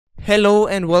Hello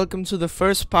and welcome to the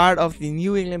first part of the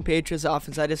New England Patriots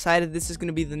offense. I decided this is going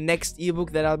to be the next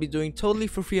ebook that I'll be doing totally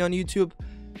for free on YouTube.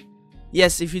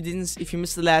 Yes, if you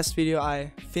missed the last video,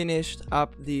 I finished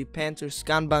up the Panthers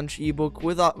Gun Bunch ebook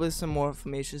with some more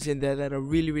formations in there that are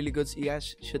really good, so you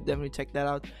guys should definitely check that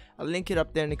out. I'll link it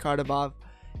up there in the card above.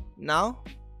 Now,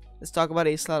 let's talk about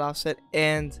ace slot offset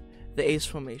and the ace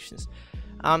formations.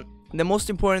 The most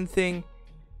important thing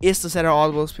is to set our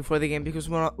audibles before the game, because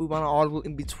we want to audible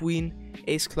in between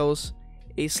ace close,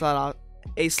 ace slot,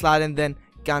 and then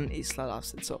gun ace slot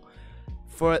offset. So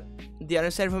for the other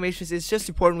side formations, it's just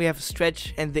important we have a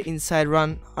stretch and the inside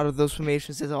run out of those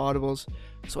formations as our audibles.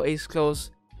 So ace close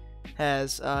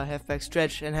has halfback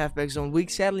stretch and halfback zone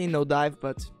weak. Sadly, no dive,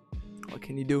 but what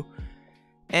can you do?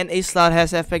 And ace slot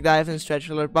has halfback dive and stretch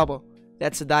alert bubble.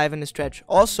 That's a dive and a stretch.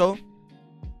 Also,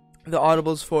 the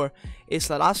audibles for ace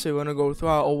slot offset, we're gonna go through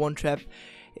our 0-1 trap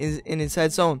in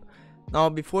inside zone. Now,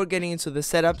 before getting into the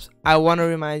setups, I want to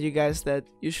remind you guys that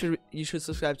you should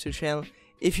subscribe to the channel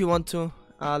if you want to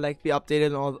be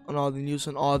updated on all the news,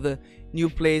 on all the new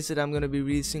plays that I'm gonna be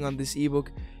releasing on this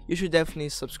ebook. You should definitely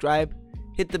subscribe,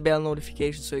 hit the bell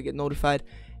notification so you get notified,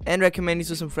 and recommend me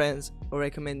to some friends, or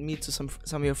recommend me to some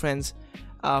of your friends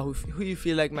who you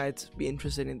feel like might be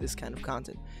interested in this kind of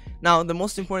content. Now, the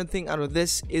most important thing out of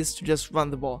this is to just run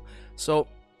the ball. So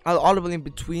I'll audible in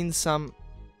between some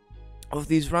of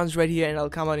these runs right here, and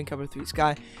I'll come out in cover 3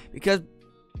 sky, because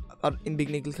in big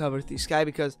nickel cover 3 sky,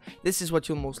 because this is what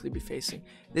you'll mostly be facing.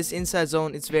 This inside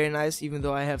zone, it's very nice, even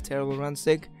though I have terrible run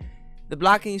stick. The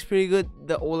blocking is pretty good.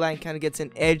 The O-line kind of gets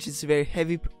an edge. It's very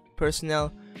heavy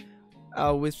personnel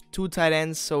with 2 tight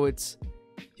ends, so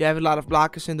you have a lot of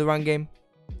blockers in the run game.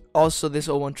 Also, this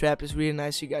 0-1 trap is really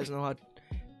nice. You guys know how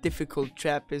difficult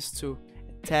trap is to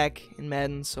attack in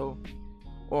Madden,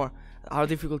 or how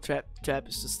difficult trap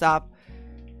is to stop.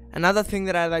 Another thing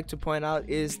that I like to point out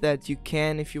is that you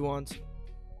can, if you want,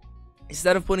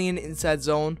 instead of putting in inside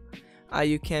zone,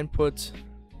 you can put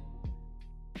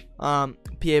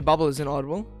PA bubble as an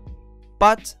audible.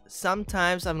 But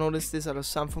sometimes I've noticed this out of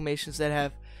some formations that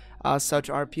have such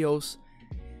RPOs.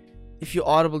 If you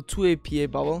audible to a PA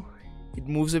bubble, it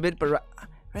moves a bit, but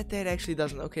right there it actually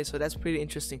doesn't. Okay, so that's pretty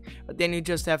interesting. But then you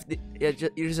just have an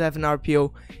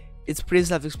RPO. It's pretty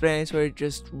self-explanatory.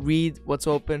 Just read what's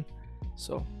open.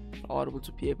 So audible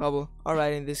to PA bubble.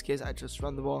 Alright, in this case I just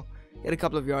run the ball, get a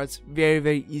couple of yards.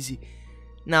 Very easy.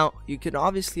 Now you can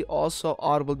obviously also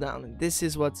audible down, and this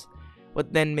is what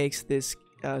then makes this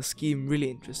scheme really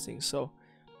interesting. So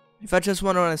if I just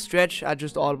want to run a stretch, I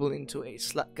just audible into a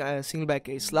single back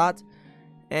a slot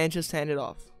and just hand it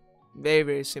off.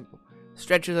 Very simple.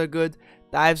 Stretches are good,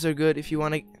 dives are good. If you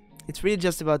want to, it's really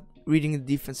just about reading the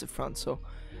defensive front. So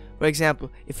for example,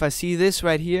 if I see this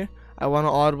right here, I want to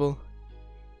audible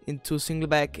into single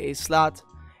back a slot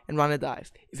and run a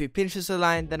dive. If he pinches the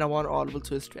line, then I want to audible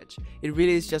to a stretch. It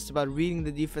really is just about reading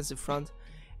the defensive front,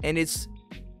 and it's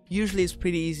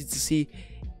pretty easy to see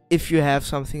if you have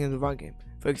something in the run game.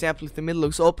 For example, if the middle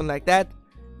looks open like that,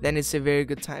 then it's a very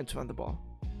good time to run the ball.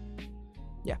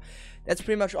 Yeah, that's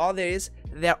pretty much all there is.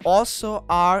 There also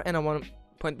are, and I want to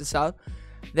point this out,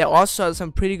 there also are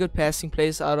some pretty good passing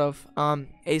plays out of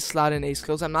ace slot and ace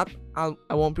close. I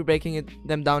won't be breaking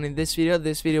them down in this video.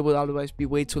 This video will otherwise be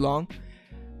way too long.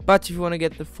 But if you want to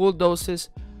get the full doses,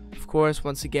 of course,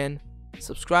 once again,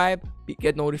 subscribe,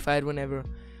 get notified whenever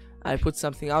I put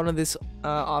something out on this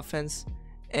offense,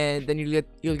 and then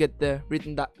you'll get the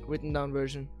written down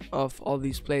version of all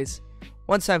these plays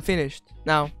once I'm finished.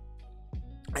 Now,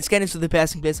 let's get into the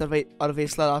passing plays out of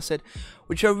ace slot offset,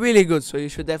 which are really good, so you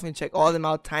should definitely check all them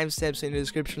out. Timestamps in the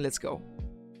description. Let's go.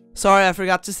 Sorry, I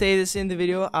forgot to say this in the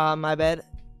video. My bad.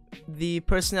 The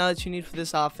personnel that you need for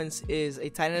this offense is a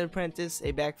tight end apprentice,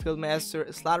 a backfield master,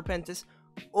 a slot apprentice,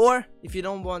 or if you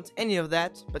don't want any of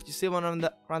that, but you still want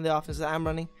to run the offense that I'm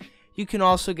running, you can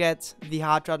also get the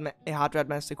hot rod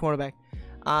master cornerback.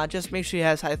 Just make sure he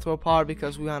has high throw power,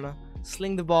 because we wanna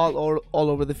sling the ball all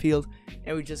over the field,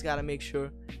 and we just gotta make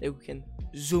sure that we can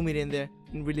zoom it in there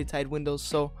in really tight windows.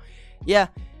 So yeah,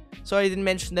 sorry I didn't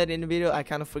mention that in the video, I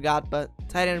kind of forgot. But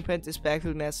tight end apprentice,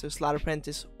 backfield master, slot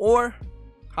apprentice, or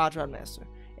hot rod master.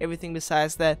 Everything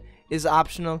besides that is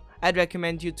optional. I'd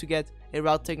recommend you to get a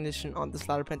route technician on the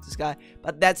slot apprentice guy,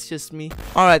 but that's just me.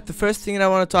 Alright, the first thing that I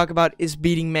want to talk about is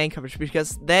beating man coverage,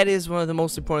 because that is one of the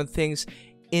most important things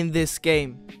in this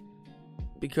game.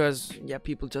 Because yeah,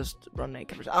 people just run man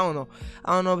coverage. I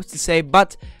don't know what to say,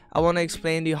 but I want to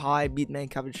explain to you how I beat man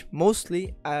coverage.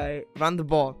 Mostly I run the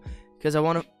ball, because I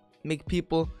want to make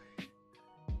people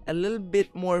a little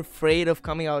bit more afraid of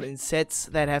coming out in sets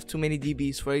that have too many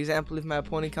DBs. For example, if my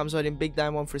opponent comes out in big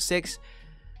dime 1 for 6,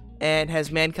 and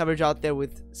has man coverage out there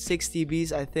with 6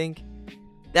 DBs, I think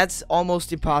that's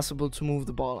almost impossible to move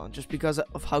the ball on, just because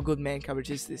of how good man coverage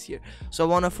is this year. So I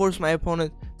want to force my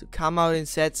opponent to come out in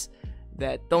sets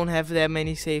that don't have that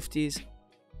many safeties,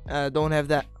 don't have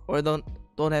that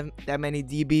many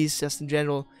DBs just in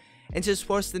general, and just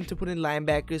force them to put in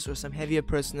linebackers or some heavier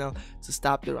personnel to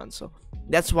stop the run. So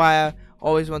that's why I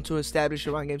always want to establish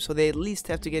a run game, so they at least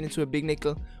have to get into a big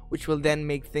nickel, which will then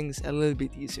make things a little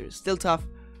bit easier. Still tough,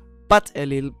 but a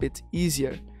little bit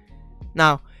easier.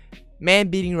 Now, man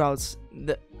beating routes.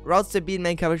 The routes that beat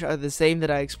man coverage are the same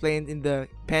that I explained in the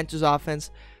Panthers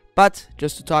offense, but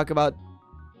just to talk about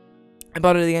it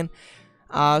again,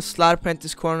 slot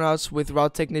apprentice corner routes with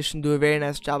route technician do a very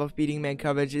nice job of beating man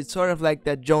coverage. It's sort of like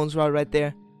that Jones route right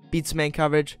there, beats man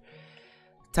coverage.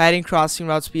 Tight end crossing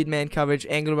routes beat man coverage,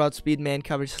 angle routes beat man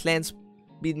coverage, slants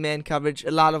beat man coverage,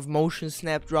 a lot of motion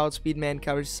snapped routes beat man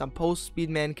coverage, some posts beat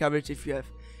man coverage if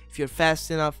you're fast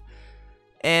enough.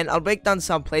 And I'll break down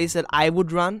some plays that I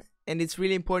would run, and it's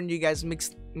really important you guys mix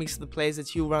the plays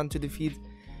that you run to defeat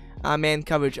man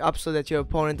coverage up, so that your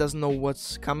opponent doesn't know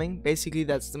what's coming. Basically,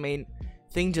 that's the main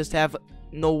thing. Just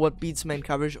know what beats man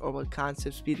coverage, or what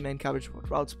concepts beat man coverage, what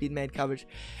routes beat man coverage,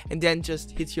 and then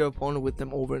just hit your opponent with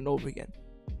them over and over again.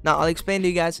 Now I'll explain to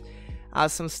you guys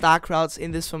some stock routes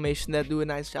in this formation that do a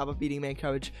nice job of beating man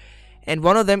coverage, and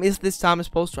one of them is this Thomas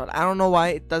post route. I don't know why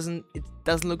it doesn't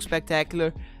look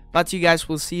spectacular, but you guys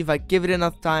will see if I give it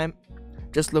enough time.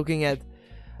 Just looking at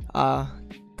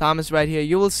Thomas right here,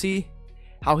 you will see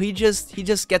how he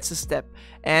just gets a step,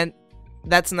 and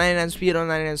that's 99 speed on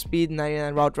 99 speed,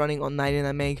 99 route running on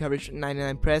 99 man coverage,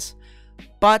 99 press.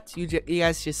 But you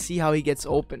guys just see how he gets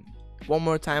open. One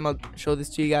more time, I'll show this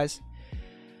to you guys.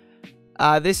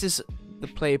 This is the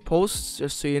play posts,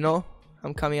 just so you know.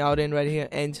 I'm coming out in right here,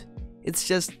 and it's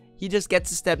just he just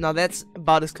gets a step. Now that's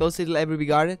about as close as it'll ever be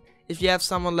guarded. If you have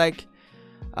someone like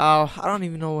I don't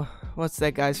even know what's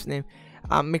that guy's name,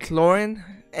 McLaurin.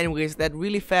 Anyways, that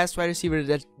really fast wide receiver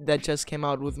that just came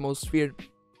out with most feared.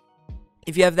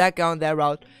 If you have that guy on that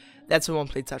route, that's a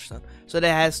one-play touchdown. So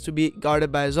that has to be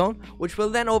guarded by a zone, which will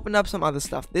then open up some other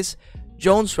stuff. This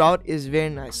Jones route is very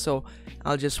nice. So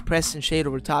I'll just press and shade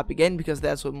over top again, because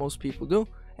that's what most people do.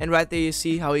 And right there you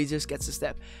see how he just gets a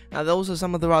step. Now those are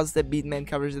some of the routes that beat man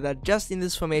coverage that are just in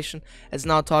this formation. Let's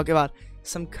now talk about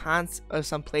some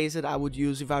plays that I would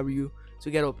use if I were you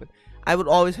to get open. I would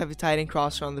always have a tight end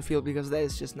crosser on the field, because that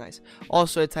is just nice.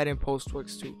 Also a tight end post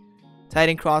works too. Tight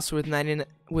end crosser with 90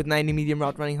 medium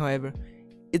route running, however,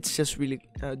 it's just really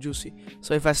juicy.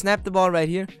 So if I snap the ball right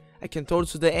here, I can throw it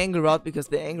to the angle route, because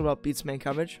the angle route beats man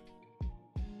coverage.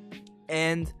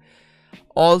 And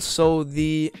also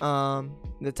the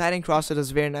tight end crosser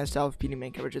does a very nice job of beating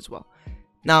man coverage as well.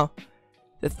 Now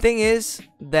the thing is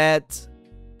that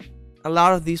a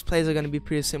lot of these plays are going to be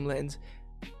pretty similar, and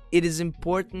it is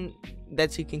important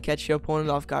that you can catch your opponent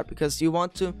off guard, because you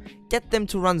want to get them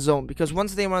to run zone, because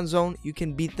once they run zone you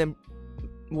can beat them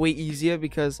way easier,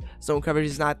 because zone coverage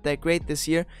is not that great this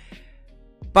year.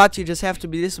 But you just have to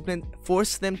be disciplined,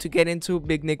 force them to get into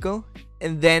big nickel,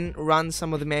 and then run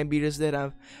some of the man beaters that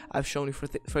I've shown you.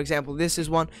 For example, this is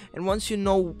one, and once you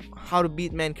know how to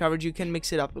beat man coverage, you can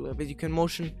mix it up a little bit. You can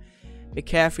motion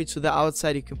McCaffrey to the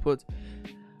outside, you can put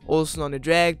Olsen on a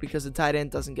drag, because the tight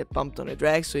end doesn't get bumped on a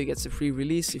drag, so he gets a free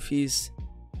release if he's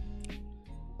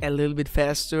a little bit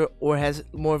faster or has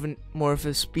more of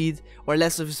a speed or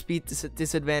less of a speed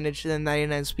disadvantage than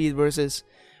 99 speed versus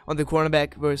on the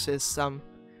cornerback versus some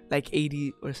like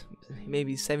 80 or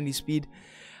maybe 70 speed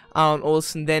on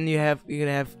Olsen. Then you're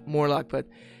gonna have more luck. But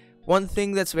one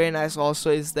thing that's very nice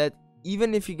also is that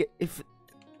even if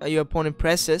your opponent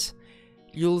presses,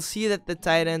 you'll see that the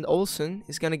tight end Olsen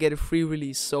is gonna get a free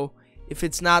release. So if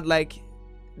it's not like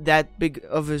that big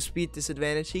of a speed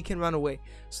disadvantage, he can run away.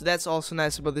 So that's also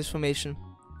nice about this formation,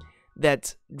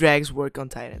 that drags work on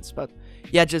tight ends. But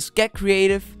yeah, just get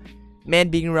creative. Man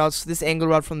beating routes. This angle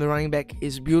route from the running back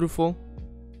is beautiful.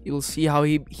 You'll see how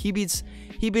he beats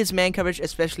man coverage,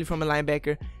 especially from a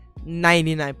linebacker,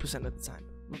 99% of the time.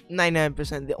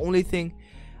 99%. The only thing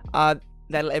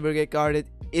that'll ever get guarded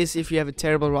is if you have a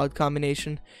terrible route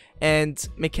combination and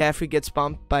McCaffrey gets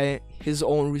bumped by his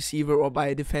own receiver or by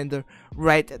a defender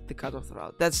right at the cut of the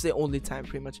route. That's the only time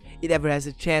pretty much it ever has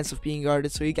a chance of being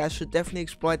guarded, so you guys should definitely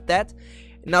exploit that.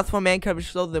 Not for man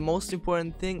coverage though. The most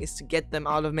important thing is to get them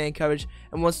out of man coverage,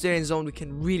 and once they're in zone we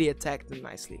can really attack them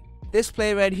nicely. This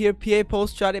play right here, PA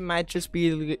post shot, it might just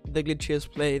be the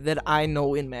glitchiest play that I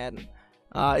know in Madden.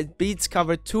 It beats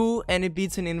cover 2 and it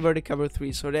beats an inverted cover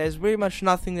 3, so there's very much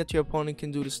nothing that your opponent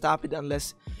can do to stop it,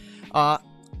 unless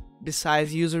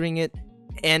besides using it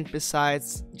and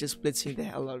besides just blitzing the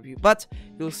hell out of you. But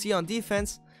you'll see on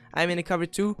defense, I'm in a cover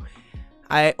 2.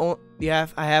 I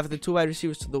have the 2 wide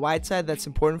receivers to the wide side. That's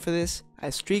important for this. I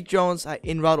streak Jones, I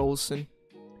in-route Olsen,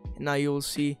 and now you will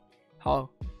see how,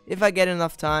 if I get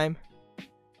enough time,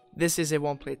 this is a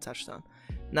one-play touchdown.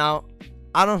 Now,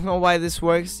 I don't know why this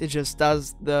works. It just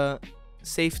does. The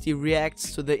safety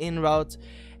reacts to the in-route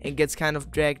and gets kind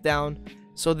of dragged down.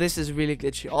 So this is really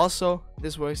glitchy. Also,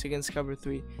 this works against cover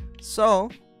 3. So,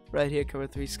 right here, cover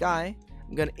 3 sky.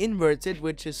 I'm gonna invert it,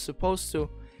 which is supposed to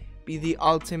be the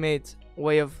ultimate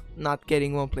way of not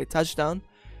getting one-play touchdown.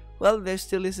 Well, there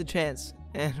still is a chance,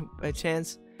 and by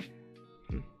chance,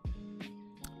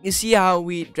 you see how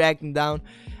we drag them down.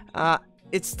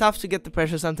 It's tough to get the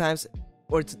pressure sometimes,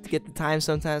 or to get the time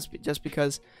sometimes, just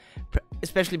because,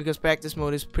 especially because practice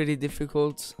mode is pretty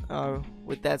difficult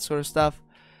with that sort of stuff.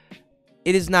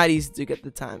 It is not easy to get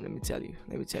the time, let me tell you.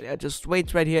 I just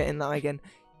wait right here, and now again,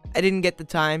 I didn't get the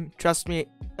time. Trust me,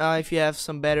 if you have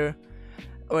some better,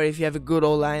 or if you have a good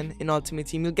O-line in Ultimate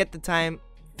Team, you'll get the time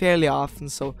fairly often,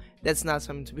 so that's not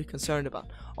something to be concerned about.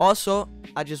 Also,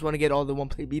 I just want to get all the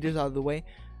one-play beaters out of the way.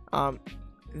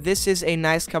 This is a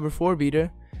nice cover 4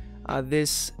 beater,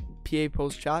 this PA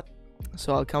post shot,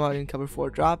 so I'll come out in cover 4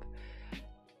 drop.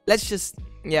 Let's just,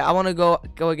 yeah, I want to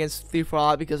go against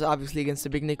 3-4 out, because obviously against the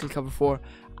big nickel cover 4,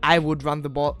 I would run the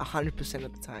ball 100%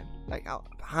 of the time, like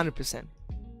 100%.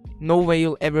 No way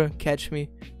you'll ever catch me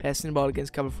passing the ball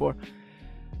against cover 4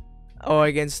 or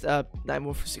against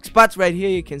 9-1-4-6. But right here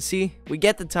you can see we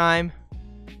get the time,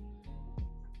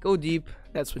 go deep,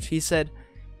 that's what she said,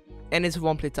 and it's a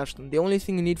one-play touchdown. The only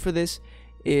thing you need for this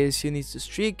is you need to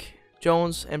streak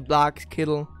Jones and block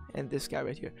Kittle and this guy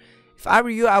right here. If I were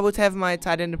you, I would have my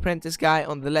tight end apprentice guy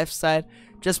on the left side,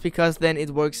 just because then it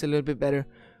works a little bit better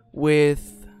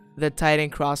with the tight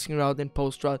end crossing route and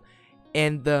post route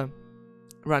and the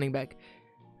running back.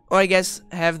 Or I guess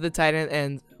have the tight end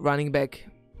and running back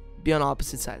be on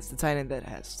opposite sides, the tight end that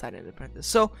has tight end apprentice.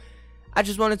 So I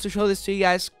just wanted to show this to you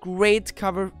guys. Great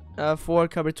cover 4,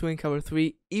 cover 2, and cover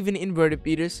 3, even inverted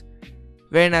beaters.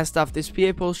 Very nice stuff. This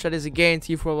PA post shot is a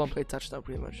guarantee for a one-play touchdown,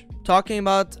 pretty much. Talking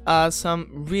about some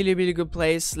really good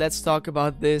plays, let's talk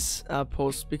about this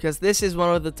post, because this is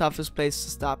one of the toughest plays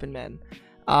to stop in Madden.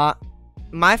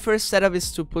 My first setup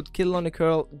is to put Kittle on a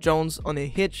curl, Jones on a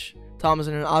hitch, Thomas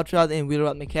on an out route, and wheel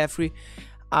route McCaffrey.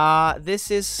 This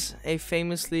is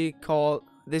famously called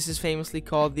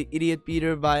the idiot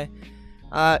beater by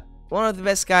one of the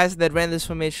best guys that ran this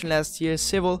formation last year,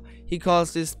 Civil. He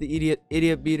calls this the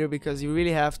idiot beater because you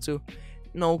really have to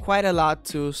know quite a lot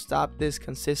to stop this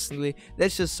consistently.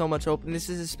 There's just so much open. This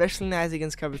is especially nice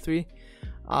against cover 3.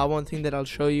 One thing that I'll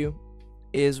show you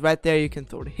is right there you can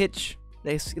throw the hitch.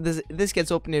 This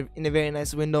gets open in a very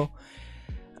nice window,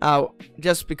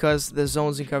 just because the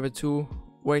zones in cover 2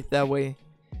 work that way.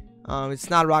 It's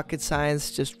not rocket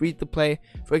science, just read the play.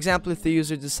 For example, if the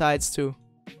user decides to,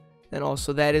 then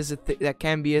also that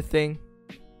can be a thing.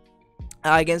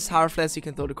 Against Howard Flats, you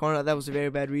can throw the corner out. That was a very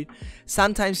bad read.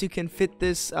 Sometimes you can fit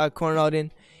this corner out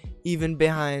in even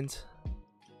behind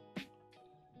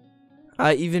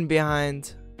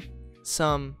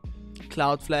some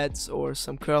cloud flats or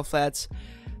some curl flats.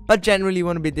 But generally you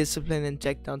want to be disciplined and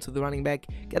check down to the running back.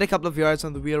 Get a couple of yards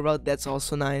on the wheel route, that's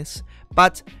also nice.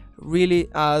 But really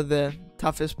the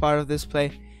toughest part of this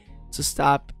play to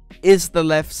stop is the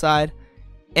left side.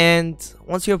 And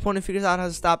once your opponent figures out how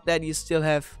to stop that, you still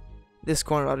have this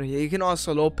corner out here. You can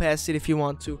also low pass it if you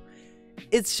want to.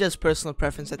 It's just personal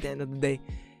preference at the end of the day.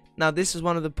 Now this is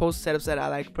one of the post setups that I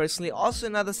like personally. Also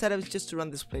another setup is just to run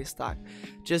this play stock.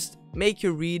 Just make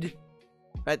your read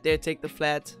right there, take the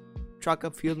flat, truck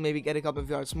upfield, maybe get a couple of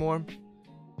yards more.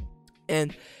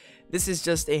 And this is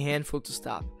just a handful to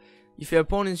stop. If your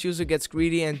opponent's user gets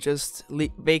greedy and just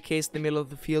vacates the middle of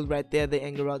the field right there, the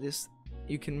angle route is,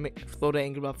 you can throw the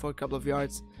angle route for a couple of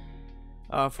yards.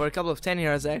 For a couple of 10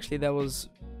 yards actually, that was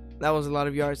a lot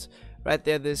of yards. Right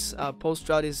there, this post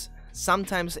route is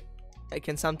it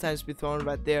can sometimes be thrown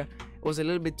right there. It was a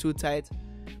little bit too tight,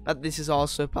 but this is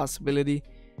also a possibility.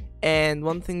 And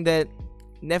one thing that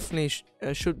definitely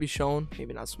should be shown,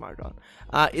 maybe not smart route,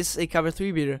 is a cover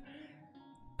 3 beater.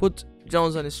 Put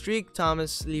Jones on a streak,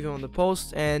 Thomas leave him on the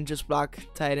post, and just block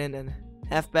tight end and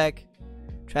halfback.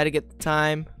 Try to get the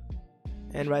time,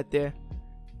 and right there,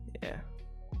 yeah,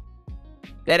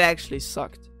 that actually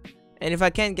sucked. And if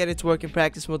I can't get it to work in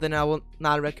practice mode, then I will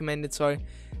not recommend it. Sorry,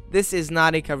 this is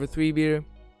not a cover 3 beater.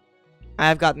 I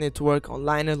have gotten it to work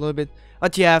online a little bit,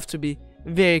 but you have to be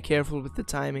very careful with the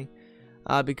timing,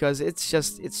 because it's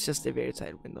just a very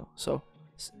tight window. So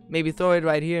maybe throw it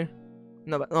right here.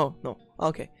 No,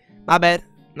 okay, my bad.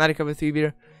 not a cover 3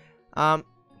 beater.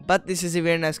 But this is a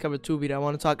very nice cover 2 beater. I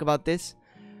want to talk about this.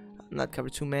 Not cover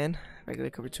 2 man, regular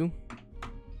cover 2.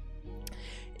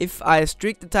 If I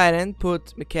streak the tight end,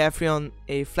 put McCaffrey on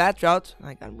a flat route,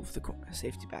 I gotta move the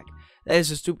safety back. That is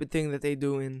a stupid thing that they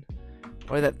do in,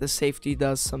 or that the safety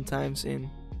does sometimes in,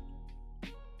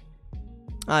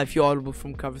 if you're audible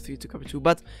from cover 3 to cover 2.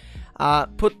 But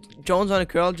put Jones on a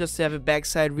curl just to have a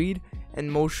backside read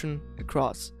and motion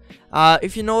across.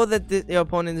 If you know that your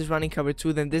opponent is running cover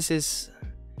 2, then this is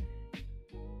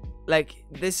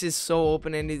so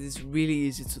open and it is really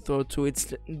easy to throw to.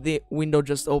 It's the window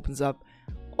just opens up.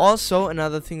 Also,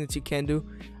 another thing that you can do,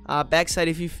 backside,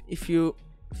 if you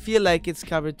feel like it's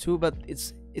cover 2 but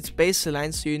it's base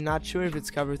aligned, so you're not sure if it's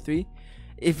cover 3,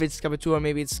 if it's cover 2 or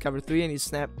maybe it's cover 3, and you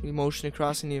snap, you motion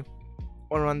across and you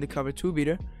or run the cover 2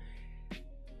 beater.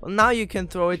 Well, now you can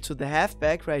throw it to the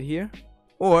halfback right here,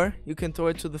 or you can throw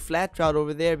it to the flat route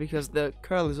over there because the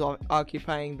curl is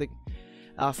occupying the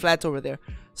flat over there.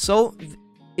 So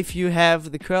if you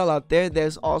have the curl out there,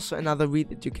 there's also another read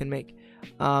that you can make,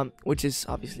 which is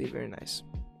obviously very nice.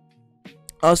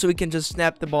 Also, we can just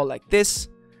snap the ball like this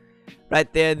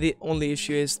right there. The only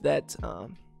issue is that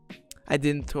I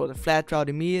didn't throw the flat route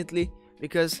immediately,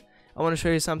 because I want to show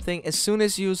you something. As soon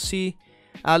as you see,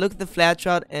 look at the flat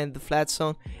route and the flat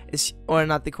zone, or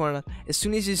not the corner. As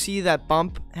soon as you see that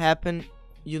bump happen,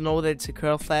 you know that it's a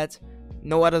curl flat.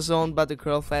 No other zone but the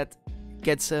curl flat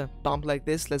gets a bump like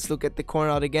this. Let's look at the corner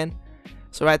out again.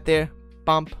 So right there,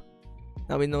 bump.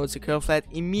 Now we know it's a curl flat.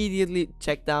 Immediately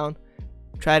check down,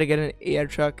 try to get an air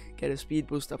truck, get a speed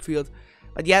boost upfield.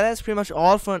 But yeah, that's pretty much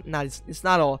all for. No, it's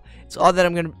not all. It's all that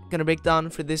I'm gonna break down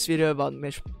for this video about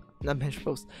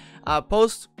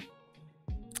post.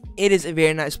 It is a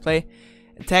very nice play.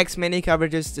 Attacks many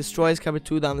coverages, destroys cover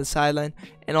 2 down the sideline,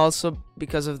 and also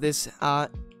because of this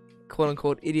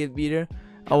quote-unquote idiot beater.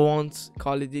 I won't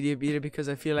call it idiot beater because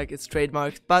I feel like it's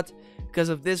trademarked, but because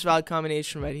of this route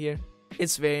combination right here,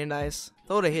 it's very nice.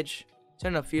 Throw the hitch,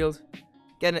 turn upfield,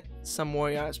 get some more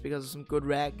yards because of some good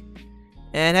rack,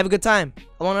 and have a good time.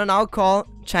 I want to now call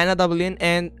China double in,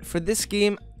 and for this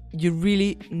game, you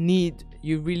really need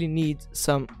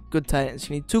some good tight ends.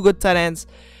 You need 2 good tight ends,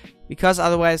 because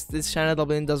otherwise this China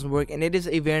double in doesn't work, and it is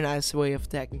a very nice way of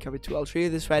attacking cover 2. I'll show you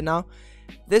this right now.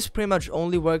 This pretty much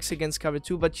only works against cover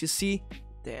 2, but you see,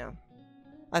 damn,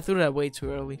 I threw that way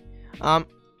too early.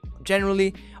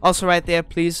 Generally, also right there,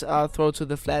 please throw to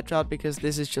the flat route, because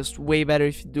this is just way better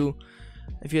if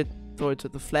you throw it to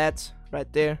the flat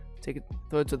right there.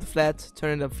 Throw it to the flat,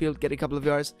 turn it upfield, get a couple of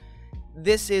yards.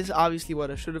 This is obviously what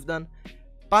I should have done,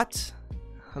 but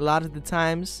a lot of the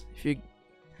times, if you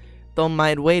don't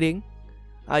mind waiting,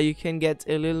 you can get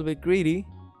a little bit greedy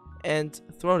and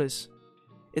throw this.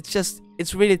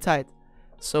 It's really tight,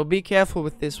 so be careful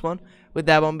with this one, with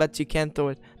that one, but you can throw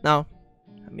it. Now,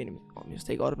 I made a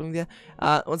mistake audibly there.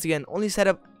 Once again, only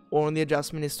setup or only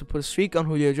adjustment is to put a streak on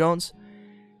Julio Jones.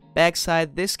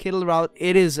 Backside, this Kittle route,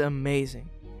 it is amazing.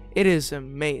 It is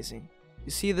amazing.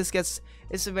 You see,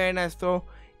 it's a very nice throw.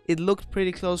 It looked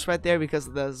pretty close right there because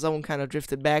the zone kind of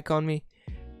drifted back on me,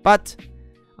 but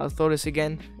I'll throw this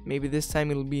again. Maybe this time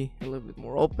it'll be a little bit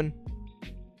more open.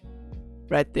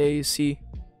 Right there, you see,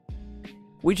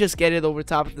 we just get it over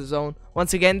top of the zone.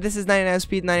 Once again, this is 99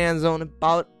 speed, 99 zone,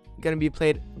 gonna be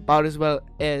played about as well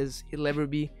as it'll ever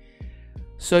be.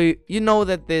 So you know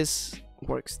that this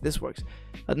works.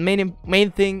 But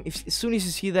main thing, as soon as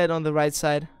you see that on the right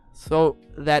side, throw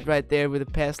that right there with a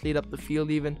pass lead up the field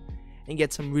even, and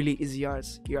get some really easy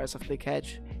yards off the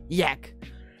catch. Yak.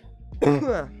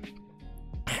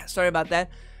 Sorry about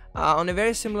that. On a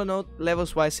very similar note,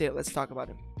 levels wise here, let's talk about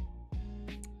it.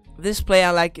 This play, I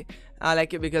like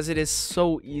it because it is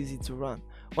so easy to run.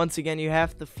 Once again, you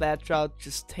have the flat route,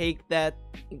 just take that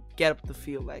and get up the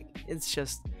field. Like, it's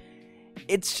just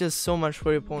so much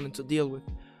for your opponent to deal with.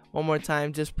 One more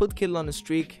time, just put Kittle on a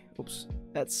streak. Oops,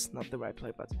 that's not the right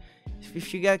play, but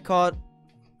if you get caught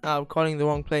calling the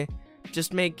wrong play,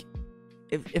 just make,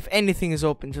 if anything is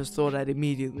open, just throw that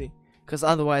immediately, because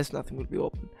otherwise nothing will be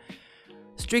open.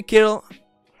 Streak Kittle.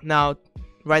 Now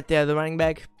right there, the running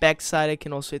back, backside, I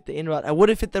can also hit the in route. I would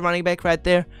have hit the running back right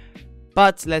there,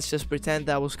 but let's just pretend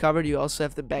that was covered. You also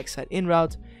have the backside in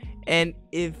route, and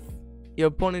if your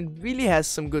opponent really has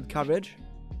some good coverage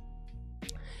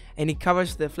and he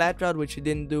covers the flat route, which he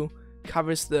didn't do,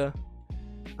 covers the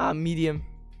medium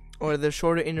or the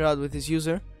shorter in route with his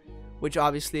user, which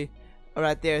obviously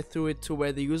right there threw it to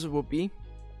where the user will be,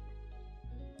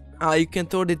 you can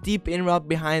throw the deep in route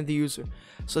behind the user.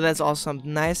 So that's also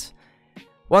something nice.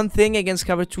 One thing against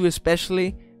cover 2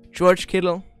 especially, George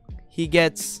Kittle, he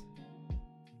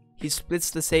He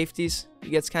splits the safeties.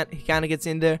 He kind of gets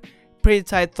in there. Pretty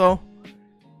tight though.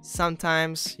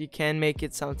 Sometimes you can make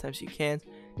it, sometimes you can't.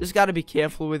 Just gotta be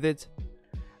careful with it.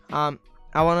 I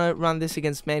wanna run this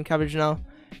against man coverage now,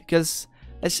 because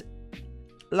a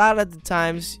lot of the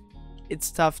times it's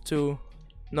tough to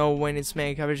know when it's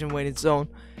man coverage and when it's zone.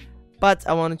 But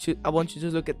I want you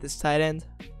to look at this tight end.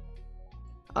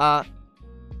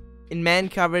 In man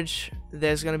coverage,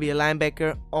 there's gonna be a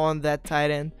linebacker on that tight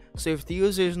end. So if the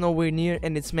user is nowhere near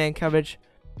and it's man coverage,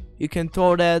 you can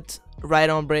throw that right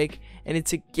on break, and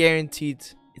it's a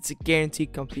guaranteed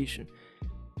completion.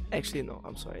 Actually, no,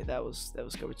 I'm sorry, that was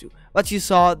cover 2. But you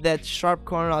saw that sharp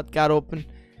corner route got open.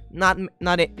 Not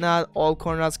all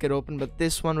corner routes get open, but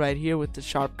this one right here with the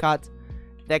sharp cut,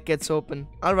 that gets open.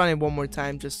 I'll run it one more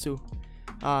time just to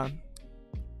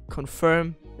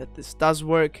confirm that this does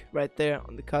work right there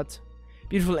on the cut.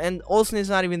 Beautiful. And Olsen is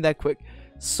not even that quick,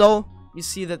 so you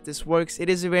see that this works. It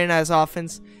is a very nice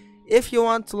offense. If you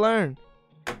want to learn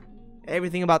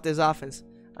everything about this offense,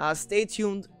 stay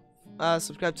tuned.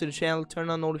 Subscribe to the channel, turn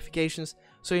on notifications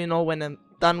so you know when I'm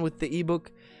done with the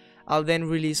ebook. I'll then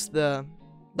release the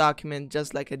document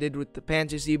just like I did with the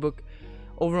Panthers ebook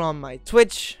over on my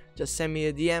Twitch. Just send me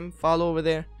a DM, follow over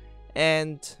there,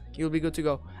 and you'll be good to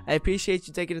go. I appreciate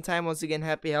you taking the time. Once again,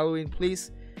 happy Halloween.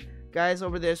 Please, guys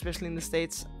over there, especially in the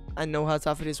States, I know how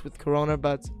tough it is with Corona,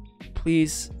 but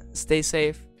please stay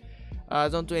safe.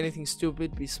 Don't do anything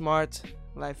stupid. Be smart.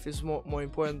 Life is more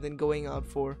important than going out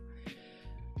for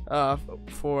a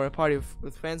party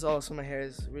with friends. Also, my hair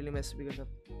is really messy because I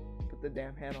put the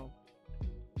damn hat on.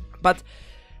 But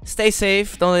stay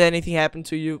safe. Don't let anything happen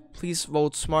to you. Please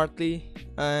vote smartly.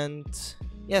 And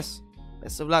yes,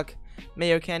 best of luck. May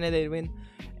your candidate win.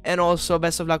 And also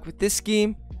best of luck with this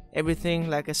scheme. Everything,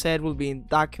 like I said, will be in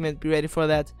document. Be ready for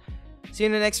that. See you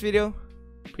in the next video.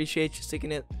 Appreciate you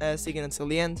sticking until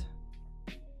the end.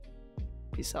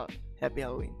 Peace out. Happy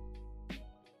Halloween.